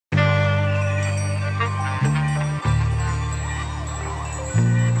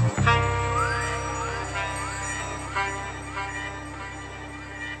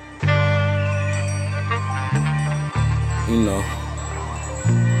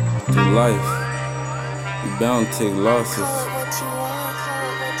Through life, you bound to take losses.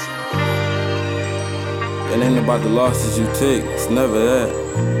 It ain't about the losses you take, it's never that.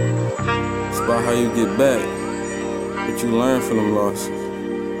 It's about how you get back, what you learn from them losses.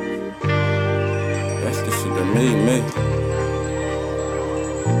 That's the shit that made me.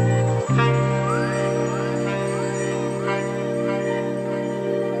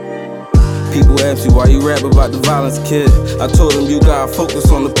 People ask you why you rap about the violence, kid. I told them you gotta focus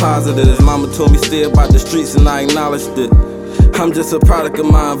on the positives. Mama told me stay about the streets and I acknowledged it. I'm just a product of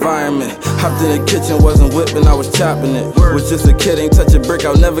my environment. Hopped in the kitchen, wasn't whipping, I was chopping it. Was just a kid, ain't touch a brick,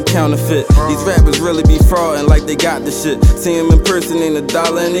 I'll never counterfeit. These rappers really be frauding like they got the shit. See them in person, ain't a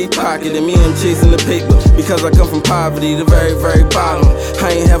dollar in their pocket. And me, I'm chasing the paper because I come from poverty, the very, very bottom.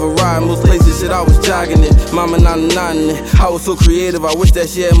 I ain't have a ride, most places, shit, I was jogging it. Mama 99 it. I was so creative, I wish that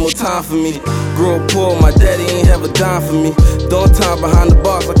she had more time for me. Grew up poor, my daddy ain't have a dime for me. Doing time behind the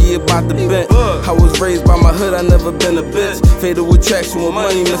bars like he about to bend. I was raised by my hood, I never been a bitch. Fatal attraction with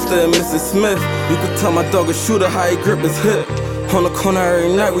money, Mr. and Mrs. Smith. You could tell my dog a shooter how he grip his hip. On the corner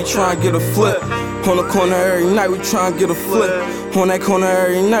every night, we try and get a flip. On the corner every night, we try and get a flip. On that corner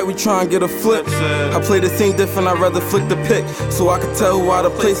every night, we try and get a flip. I play the scene different, I'd rather flick the pick, so I can tell who out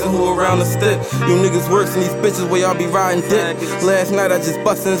of place and who around the stick. You niggas worse than these bitches where y'all be riding dick. Last night I just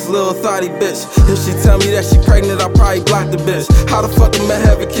bustin' this little thotty bitch. If she tell me that she pregnant, I'll probably block the bitch. How the fuck am I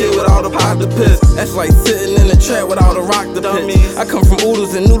have a kid without a pot to piss? That's like sitting in a trap without a rock to pitch. I come from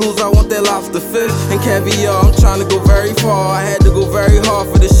oodles and noodles, I want that lobster fish and caviar. I'm trying to go very far, I had to go very hard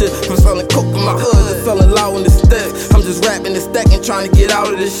for this shit. From selling coke in my hood to selling loud in the stick. I'm just rapping and stacking, trying to get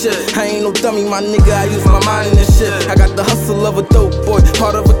out of this shit. I ain't no dummy, my nigga, I use my mind in this shit. I got the hustle of a dope boy,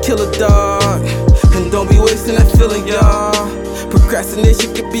 heart of a killer dog. And don't be wasting that feeling, y'all.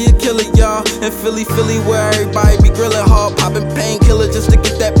 Procrastination could be a killer, y'all. In Philly, where everybody be grilling hard, popping painkiller just to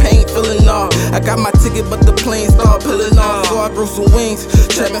get that pain feeling off. I got my ticket, but the plane start peeling off, so I grew some wings.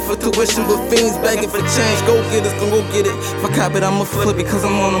 Trapping for tuition with fiends, begging for change. Go get it, gon' go get it. If I cop it, I'ma flip it, cause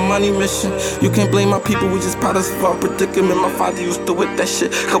I'm on a money mission. You can't blame my people, we just products of our predicament. My father used to whip that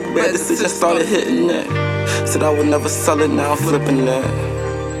shit. Couple bad decisions started hitting it. Said I would never sell it, now I'm flipping that.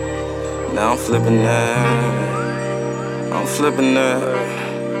 Now I'm flipping that. I'm flipping that.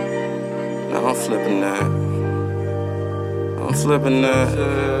 Now I'm flipping that. I'm flipping that.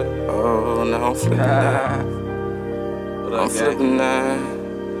 Oh, now I'm flipping that. I'm flipping that.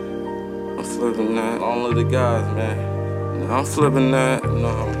 I'm flipping that. Long live the guys, man. Now I'm flipping that. You know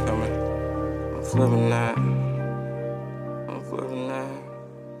how I'm coming. I'm flipping that. I'm flipping that.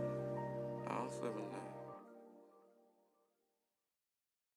 I'm flipping that.